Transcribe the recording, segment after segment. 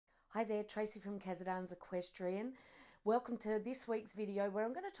Hi there, Tracy from Kazadans Equestrian. Welcome to this week's video where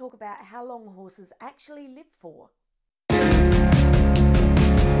I'm going to talk about how long horses actually live for.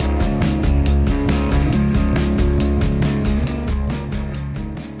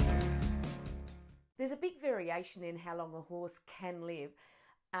 There's a big variation in how long a horse can live.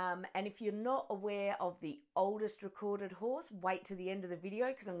 And if you're not aware of the oldest recorded horse, wait to the end of the video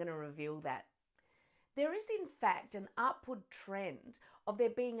because I'm going to reveal that. There is in fact an upward trend of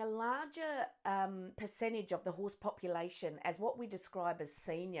there being a larger percentage of the horse population as what we describe as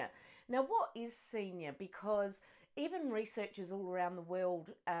senior. Now, what is senior? Because even researchers all around the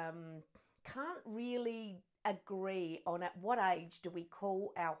world can't really agree on at what age do we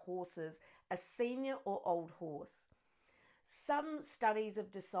call our horses a senior or old horse. Some studies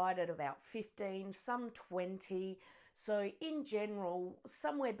have decided about 15, some 20. So in general,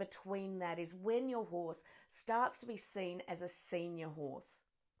 somewhere between that is when your horse starts to be seen as a senior horse.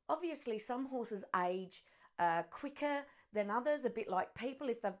 Obviously, some horses age quicker than others, a bit like people.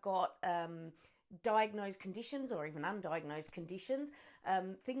 If they've got diagnosed conditions or even undiagnosed conditions,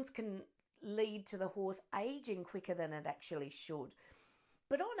 things can lead to the horse aging quicker than it actually should.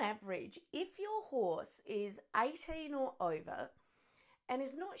 But on average, if your horse is 18 or over, and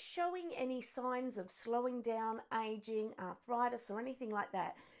is not showing any signs of slowing down, aging, arthritis or anything like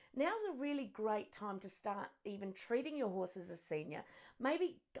that, now's a really great time to start even treating your horse as a senior.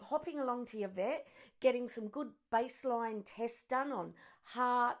 Maybe hopping along to your vet, getting some good baseline tests done on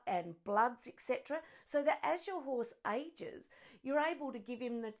heart and bloods, etc. so that as your horse ages, you're able to give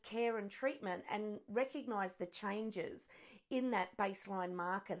him the care and treatment and recognise the changes in that baseline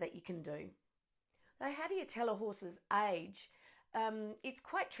marker that you can do. So how do you tell a horse's age? It's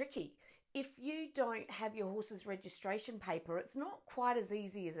quite tricky. If you don't have your horse's registration paper, it's not quite as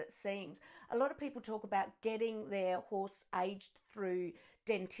easy as it seems. A lot of people talk about getting their horse aged through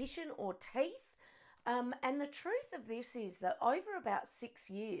dentition or teeth. And the truth of this is that over about 6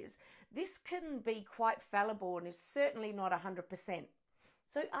 years, this can be quite fallible and is certainly not 100%.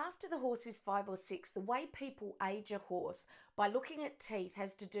 So after the horse is 5 or 6, the way people age a horse by looking at teeth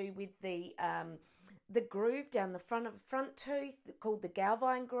has to do with the groove down the front tooth called the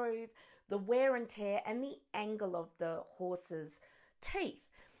Galvine groove, the wear and tear, and the angle of the horse's teeth.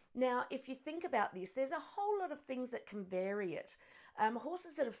 Now, if you think about this, there's a whole lot of things that can vary it.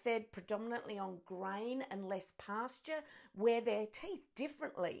 Horses that are fed predominantly on grain and less pasture wear their teeth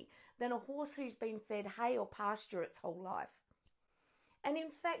differently than a horse who's been fed hay or pasture its whole life. And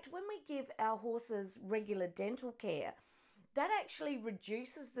in fact, when we give our horses regular dental care, that actually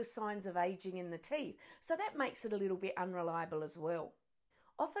reduces the signs of aging in the teeth. So that makes it a little bit unreliable as well.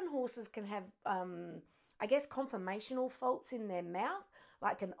 Often horses can have, conformational faults in their mouth,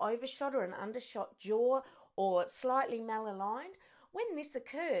 like an overshot or an undershot jaw or slightly malaligned. When this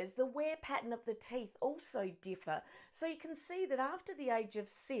occurs, the wear pattern of the teeth also differ. So you can see that after the age of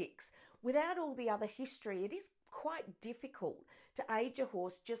 6, without all the other history, it is quite difficult to age a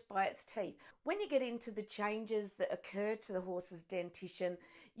horse just by its teeth. When you get into the changes that occur to the horse's dentition,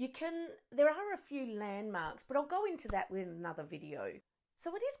 there are a few landmarks, but I'll go into that in another video.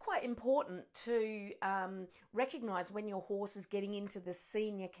 So it is quite important to recognise when your horse is getting into the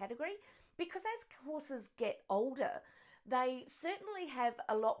senior category, because as horses get older, they certainly have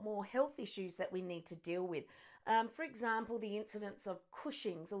a lot more health issues that we need to deal with. For example, the incidence of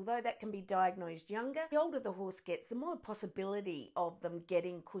Cushing's, although that can be diagnosed younger, the older the horse gets, the more possibility of them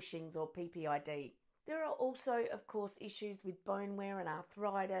getting Cushing's or PPID. There are also, of course, issues with bone wear and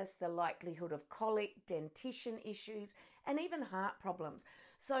arthritis, the likelihood of colic, dentition issues, and even heart problems.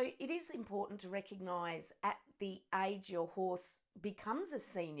 So it is important to recognise at the age your horse becomes a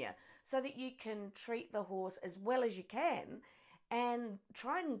senior so that you can treat the horse as well as you can and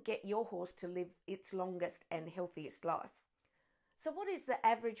try and get your horse to live its longest and healthiest life. So what is the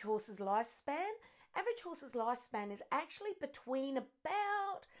average horse's lifespan? Average horse's lifespan is actually between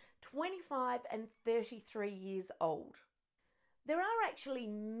about 25 and 33 years old. There are actually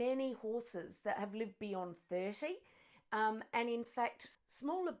many horses that have lived beyond 30, and in fact,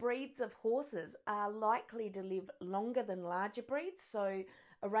 smaller breeds of horses are likely to live longer than larger breeds. So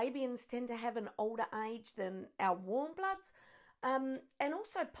Arabians tend to have an older age than our warm bloods. And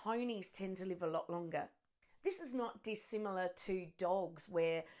also ponies tend to live a lot longer. This is not dissimilar to dogs,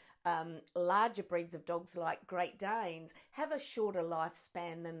 where larger breeds of dogs like Great Danes have a shorter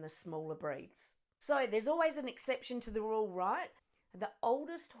lifespan than the smaller breeds. So there's always an exception to the rule, right? The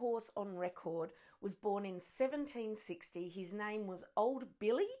oldest horse on record was born in 1760. His name was Old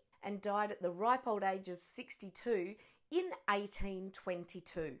Billy and died at the ripe old age of 62 in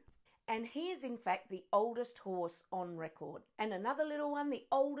 1822. and he is in fact the oldest horse on record. And another little one, the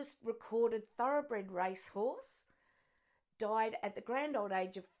oldest recorded thoroughbred racehorse, died at the grand old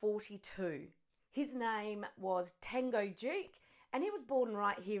age of 42. His name was Tango Duke, and he was born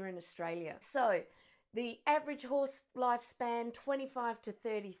right here in Australia. So the average horse lifespan, 25 to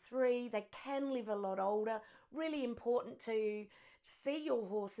 33. They can live a lot older. Really important to see your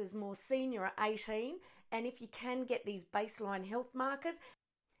horses more senior at 18, and if you can, get these baseline health markers,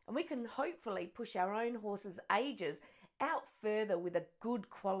 and we can hopefully push our own horses' ages out further with a good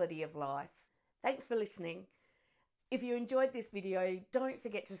quality of life. Thanks for listening. If you enjoyed this video, don't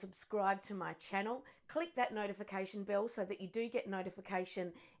forget to subscribe to my channel. Click that notification bell so that you do get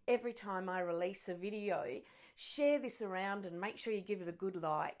notification every time I release a video. Share this around and make sure you give it a good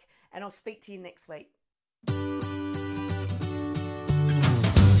like, and I'll speak to you next week.